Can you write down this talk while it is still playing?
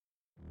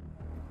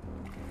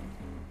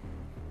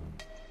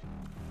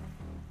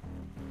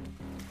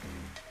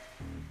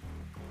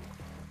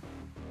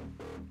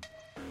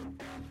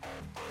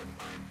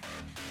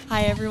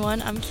Hi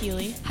everyone, I'm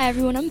Keylie. Hi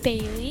everyone, I'm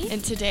Baleigh.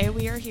 And today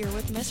we are here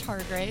with Miss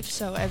Hargrave.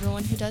 So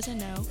everyone who doesn't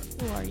know,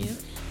 who are you?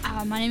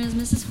 My name is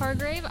Mrs.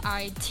 Hargrave.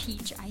 I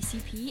teach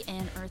ICP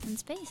and Earth and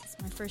Space. It's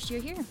my first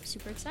year here.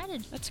 Super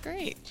excited. That's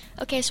great.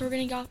 Okay, so we're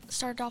going to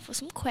start off with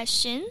some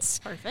questions.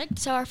 Perfect.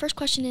 So our first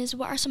question is,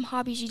 what are some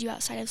hobbies you do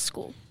outside of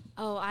school?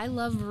 Oh, I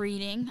love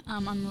reading.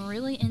 I'm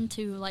really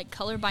into like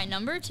color by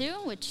number too,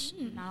 which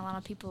not a lot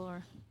of people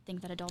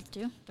think that adults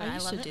do. But I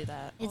used love to it. do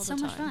that. It's all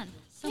so the much time. fun.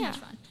 So Yeah. much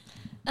fun.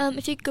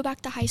 If you could go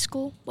back to high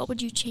school, what would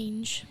you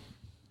change?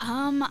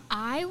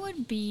 I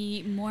would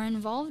be more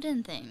involved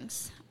in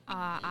things.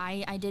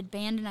 I did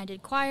band and I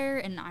did choir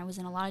and I was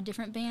in a lot of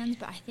different bands,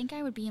 but I think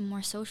I would be in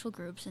more social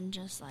groups and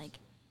just like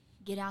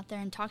get out there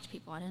and talk to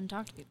people. I didn't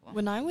talk to people.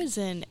 When I was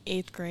in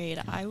 8th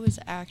grade, I was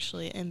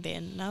actually in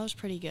band, and I was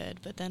pretty good.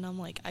 But then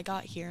I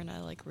got here and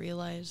I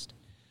realized,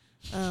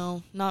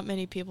 oh, not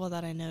many people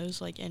that I know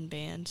is in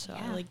band, so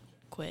Yeah. I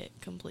quit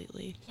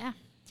completely. Yeah.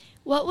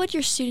 What would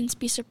your students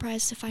be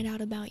surprised to find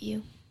out about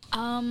you?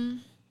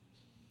 Oh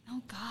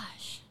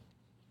gosh,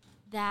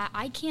 that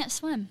I can't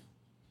swim.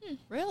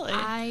 Really?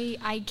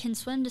 I can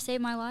swim to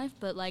save my life,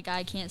 but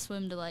I can't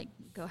swim to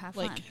go have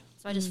fun.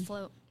 So I just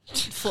float.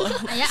 Float.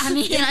 Yeah,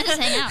 I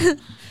just hang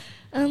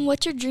out.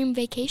 What's your dream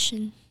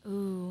vacation?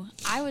 Ooh,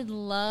 I would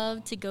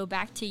love to go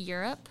back to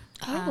Europe.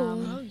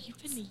 Oh,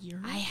 you've been to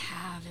Europe? I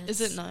have.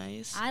 Is it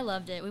nice? I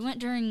loved it. We went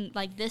during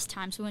this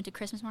time, so we went to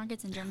Christmas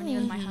markets in Germany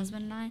with my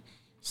husband and I.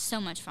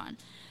 So much fun.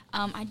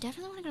 I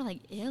definitely want to go to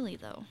Italy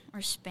though,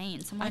 or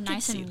Spain, somewhere I could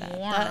nice see and that.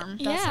 warm.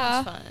 That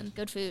Yeah. sounds fun.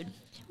 Good food.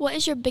 What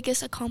is your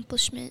biggest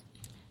accomplishment?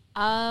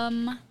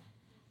 Oh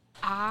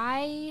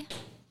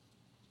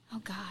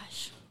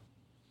gosh.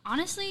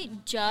 Honestly,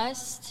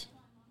 just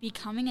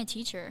becoming a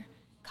teacher.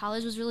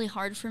 College was really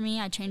hard for me.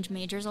 I changed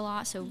majors a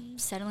lot, so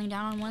settling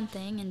down on one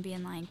thing and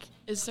being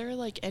Is there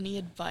any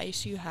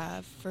advice you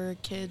have for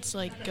kids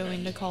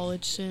going to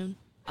college soon?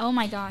 oh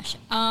my gosh.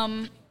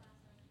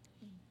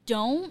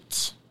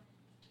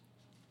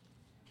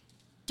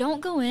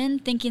 Don't go in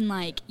thinking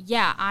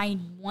yeah, I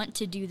want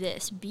to do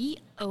this. Be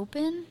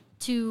open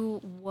to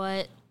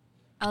what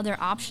other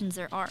options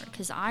there are,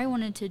 because I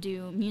wanted to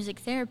do music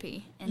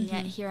therapy, and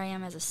yet here I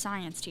am as a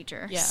science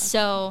teacher. Yeah.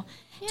 So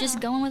just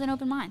Yeah. go in with an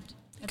open mind.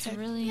 It's Okay.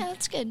 really Yeah,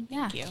 that's good.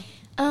 yeah. Thank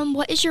you.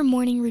 What is your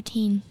morning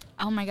routine?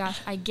 Oh my gosh,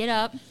 I get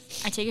up,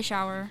 I take a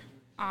shower,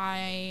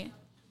 I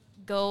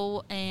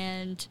go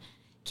and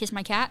kiss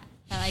my cat,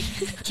 and I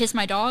kiss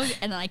my dog,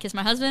 and then I kiss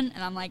my husband,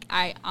 and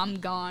I'm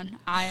gone.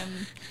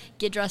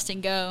 Get dressed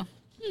and go.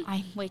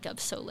 I wake up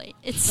so late.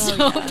 It's so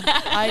bad.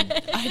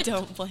 I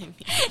don't blame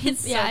you.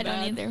 It's so I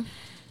don't bad.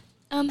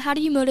 either. How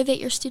do you motivate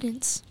your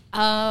students?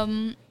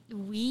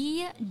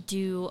 We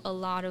do a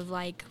lot of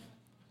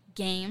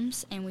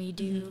games, and we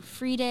do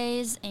free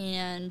days,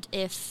 and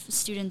if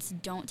students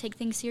don't take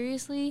things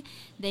seriously,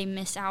 they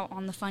miss out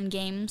on the fun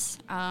games.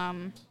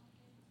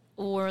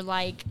 Or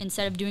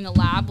instead of doing a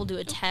lab, we'll do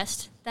a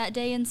test that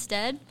day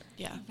instead.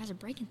 Yeah. You guys are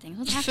breaking things.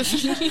 What's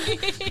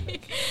happening?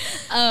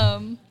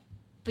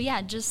 But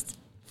yeah, just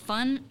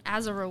fun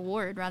as a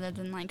reward rather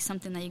than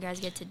something that you guys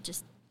get to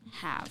just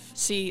have.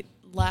 See,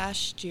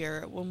 last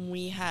year when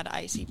we had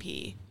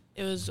ICP,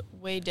 it was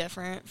way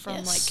different from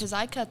Yes. because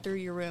I cut through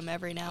your room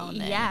every now and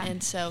then. Yeah.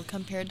 And so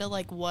compared to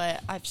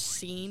what I've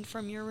seen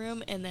from your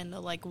room and then to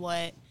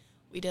what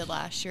we did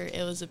last year,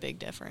 it was a big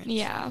difference.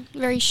 Yeah,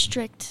 very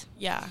strict.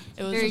 Yeah.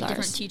 It was Very ours.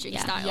 different teaching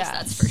Yeah. styles, Yes.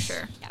 that's for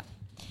sure. Yeah.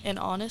 And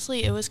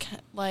honestly, it was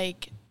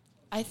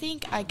I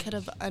think I could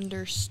have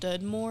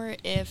understood more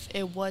if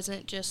it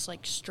wasn't just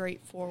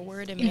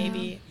straightforward and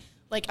maybe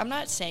I'm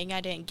not saying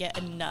I didn't get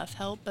enough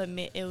help, but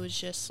it was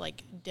just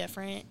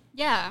different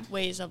Yeah.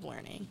 ways of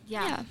learning.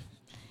 Yeah.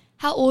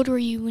 How old were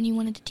you when you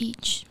wanted to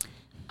teach?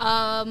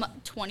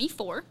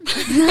 24.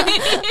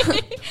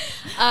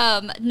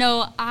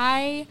 No,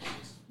 I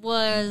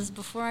was,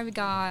 before I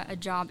got a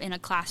job in a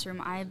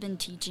classroom, I've been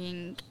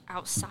teaching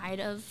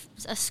outside of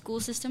a school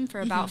system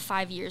for about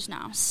 5 years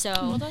now. So,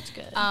 Well, that's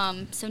good.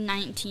 So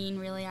 19,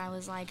 really, I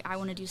was I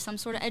want to do some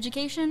sort of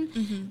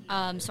education.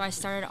 So I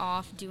started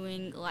off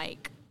doing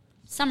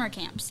summer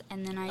camps,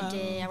 and then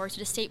I worked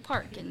at a state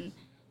park and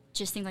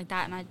just things like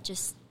that, and I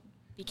just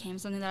became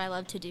something that I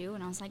love to do,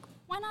 and I was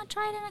why not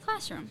try it in a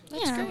classroom?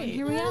 That's great.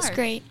 Here we That's are.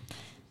 great.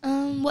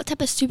 What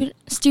type of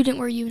student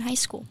were you in high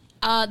school?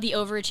 The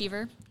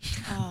overachiever.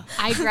 Oh.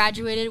 I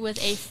graduated with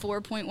a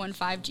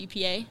 4.15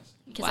 GPA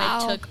because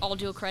Wow. I took all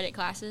dual credit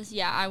classes.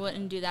 Yeah, I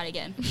wouldn't do that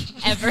again,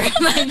 ever.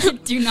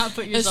 Do not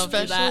put yourself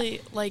through that.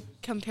 Especially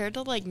compared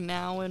to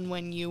now and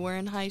when you were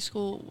in high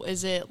school,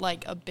 is it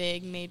a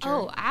big major?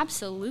 Oh,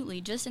 absolutely.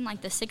 Just in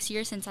the 6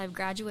 years since I've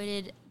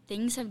graduated,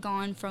 things have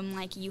gone from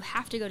you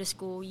have to go to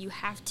school, you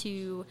have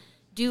to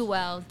do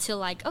well, to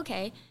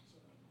okay,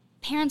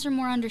 parents are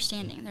more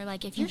understanding. They're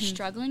if you're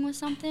struggling with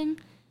something,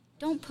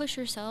 don't push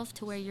yourself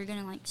to where you're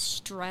going to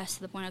stress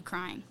to the point of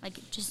crying.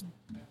 Just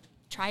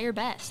try your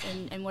best,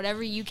 and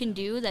whatever you can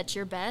do that's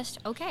your best,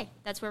 okay,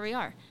 that's where we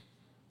are.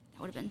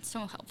 That would have been so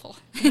helpful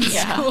in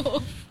Yeah.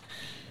 school.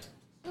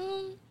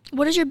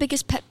 What is your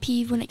biggest pet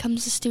peeve when it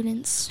comes to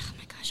students? Oh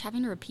my gosh,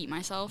 having to repeat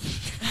myself.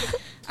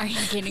 Are you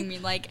kidding me?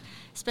 Like,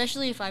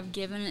 especially if I've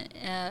given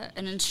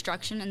an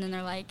instruction and then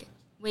they're like,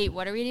 wait,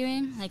 what are we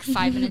doing? Like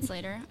 5 minutes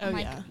later. I'm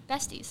like,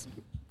 besties.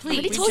 Please. I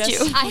already told you.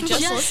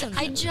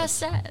 I just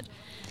said.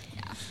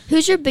 Yeah.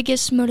 Who's your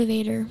biggest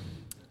motivator?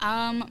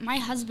 My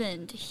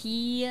husband.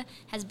 He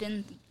has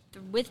been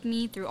with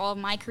me through all of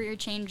my career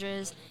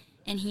changes,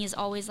 and he is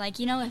always like,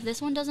 if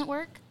this one doesn't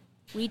work,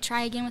 we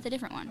try again with a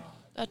different one.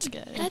 That's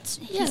good. I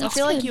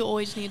feel like you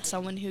always need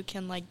someone who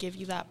can like give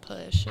you that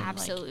push. And,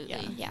 absolutely.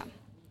 Like, Yeah.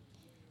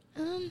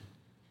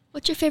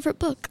 What's your favorite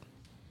book?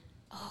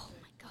 Oh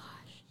my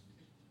gosh.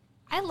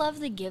 I love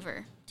The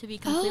Giver, to be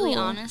completely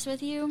honest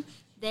with you.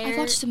 I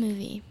watched the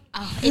movie.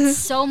 Oh, it's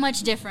so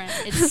much different.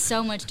 It's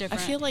so much I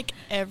different. feel like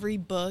every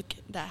book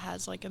that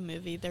has like a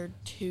movie, they're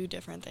two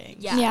different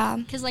things. Yeah.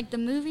 Because like the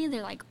movie,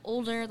 they're like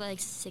older,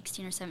 like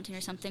 16 or 17 or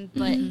something.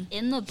 But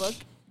in the book,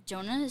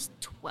 Jonah is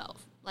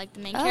 12. Like the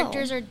main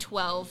characters are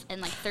 12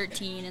 and like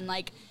 13 and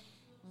like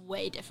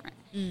way different.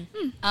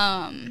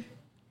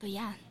 But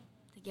yeah,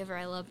 The Giver,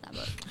 I love that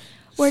book.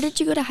 Where did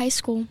you go to high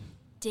school?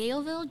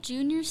 Daleville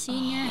Junior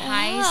Senior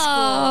High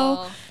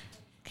School.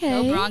 Okay.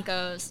 Go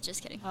Broncos.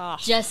 Just kidding.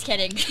 Just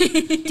kidding.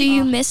 Do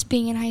you miss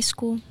being in high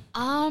school?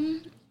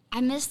 I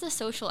miss the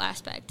social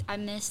aspect. I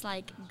miss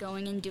like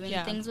going and doing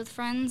things with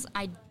friends.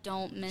 I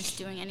don't miss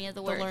doing any of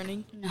the work. The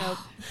learning? No. Nope.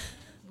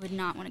 Would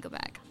not want to go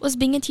back. Was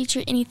being a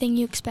teacher anything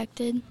you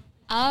expected?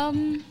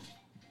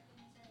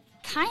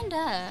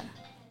 Kinda.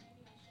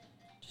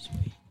 Just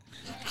wait.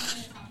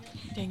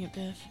 Dang it,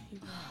 Biff. You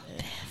ruined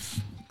it.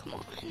 Come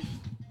on.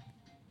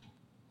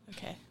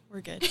 Okay,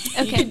 we're good.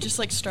 Okay. You can just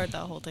like start that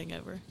whole thing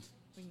over.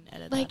 We can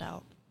edit Like, that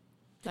out.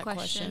 the That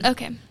question.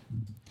 Okay.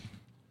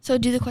 So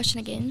do the question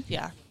again.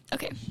 Yeah.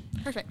 Okay.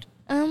 Perfect.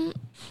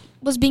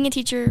 Was being a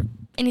teacher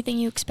anything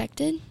you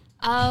expected?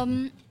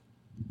 I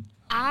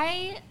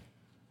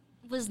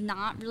was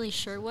not really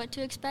sure what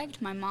to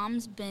expect. My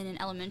mom's been an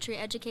elementary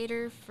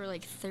educator for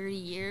like 30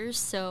 years,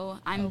 so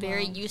I'm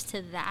very used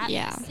to that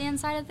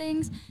side of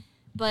things.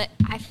 But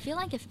I feel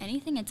like if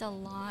anything, it's a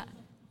lot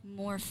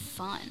more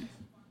fun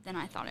than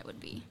I thought it would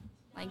be.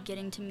 Like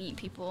getting to meet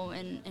people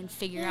and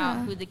figure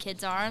out who the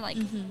kids are. Like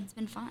it's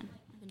been fun.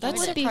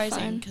 That's would be surprising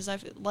fun. because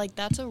like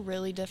that's a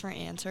really different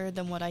answer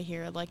than what I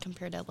hear like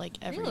compared to like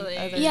every Really?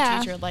 other Yeah.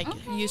 teacher. Like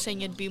you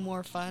saying it'd be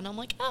more fun. I'm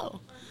like, oh,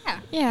 Yeah.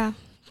 Yeah.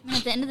 I mean,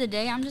 at the end of the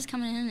day, I'm just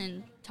coming in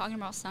and talking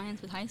about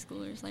science with high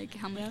schoolers. Like,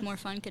 how much more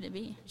fun could it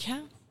be?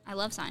 yeah. I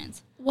love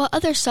science. What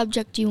other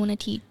subject do you want to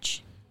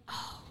teach?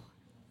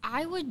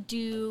 I would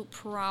do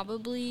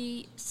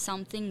probably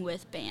something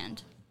with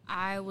band.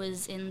 I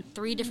was in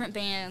 3 different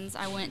bands.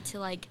 I went to,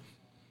 like,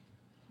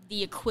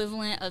 the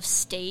equivalent of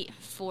state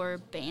for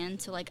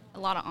band, so, like, a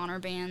lot of honor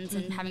bands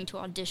and having to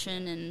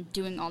audition and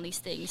doing all these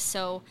things.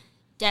 So,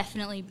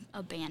 definitely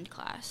a band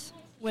class.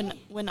 When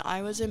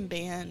I was in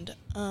band,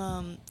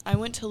 I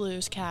went to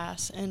Lewis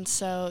Cass, and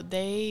so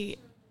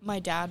my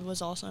dad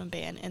was also in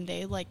band, and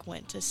they like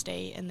went to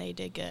state and they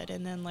did good.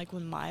 And then like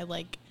when my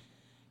like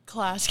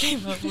class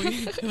came up,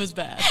 it was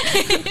bad.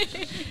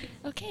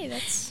 Okay,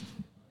 that's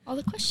all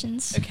the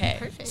questions. Okay,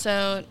 Perfect.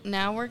 so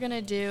now we're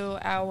gonna do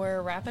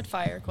our rapid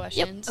fire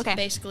questions. okay.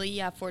 Basically, you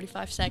have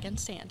 45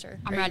 seconds to answer.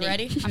 I'm Are you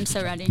ready? I'm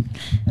so ready.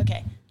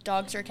 Okay.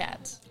 Dogs or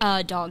cats?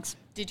 Dogs.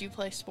 Did you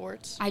play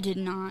sports? I did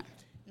not.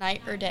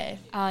 Night or day?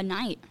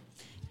 Night.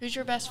 Who's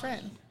your best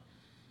friend?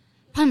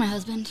 Probably my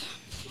husband.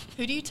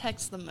 Who do you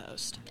text the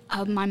most?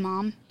 My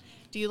mom.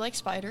 Do you like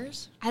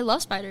spiders? I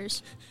love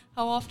spiders.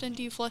 How often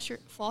do you floss your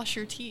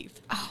teeth?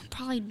 Oh,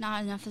 probably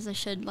not enough as I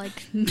should.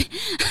 Like,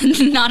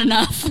 not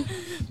enough.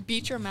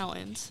 Beach or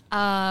mountains?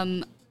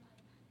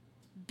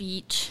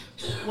 Beach.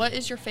 What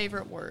is your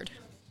favorite word?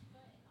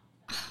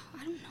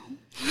 I don't know.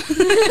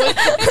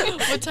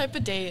 What type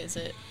of day is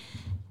it?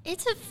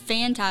 It's a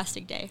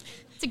fantastic day.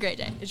 It's a great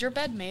day. Is your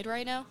bed made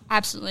right now?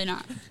 Absolutely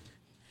not.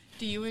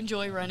 Do you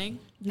enjoy running?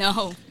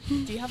 No.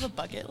 Do you have a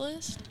bucket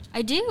list?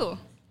 I do.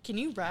 Can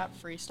you rap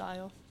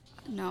freestyle?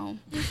 No.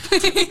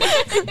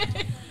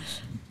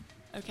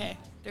 Okay,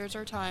 there's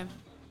our time.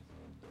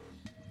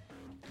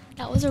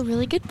 That was a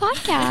really good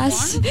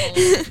podcast.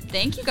 Wonderful.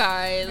 Thank you,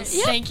 guys.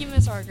 Thank you,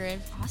 Ms.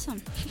 Hargrave.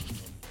 Awesome.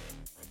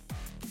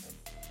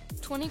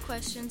 20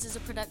 Questions is a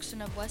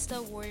production of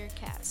Wes-Del Warrior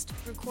Cast,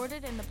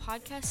 recorded in the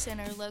Podcast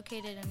Center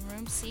located in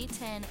Room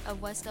C10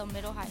 of Wes-Del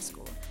Middle High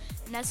School,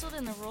 nestled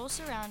in the rural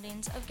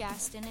surroundings of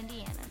Gaston,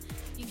 Indiana.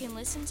 You can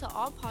listen to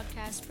all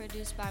podcasts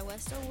produced by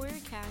Wes-Del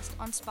Warrior Cast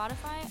on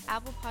Spotify,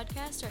 Apple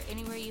Podcasts, or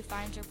anywhere you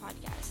find your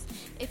podcast.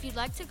 If you'd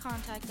like to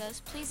contact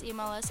us, please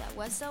email us at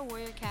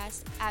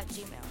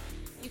westdelwarriorcast@gmail.com.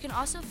 You can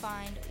also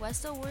find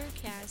Wes-Del Warrior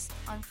Cast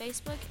on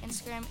Facebook,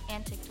 Instagram,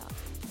 and TikTok.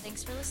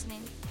 Thanks for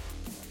listening.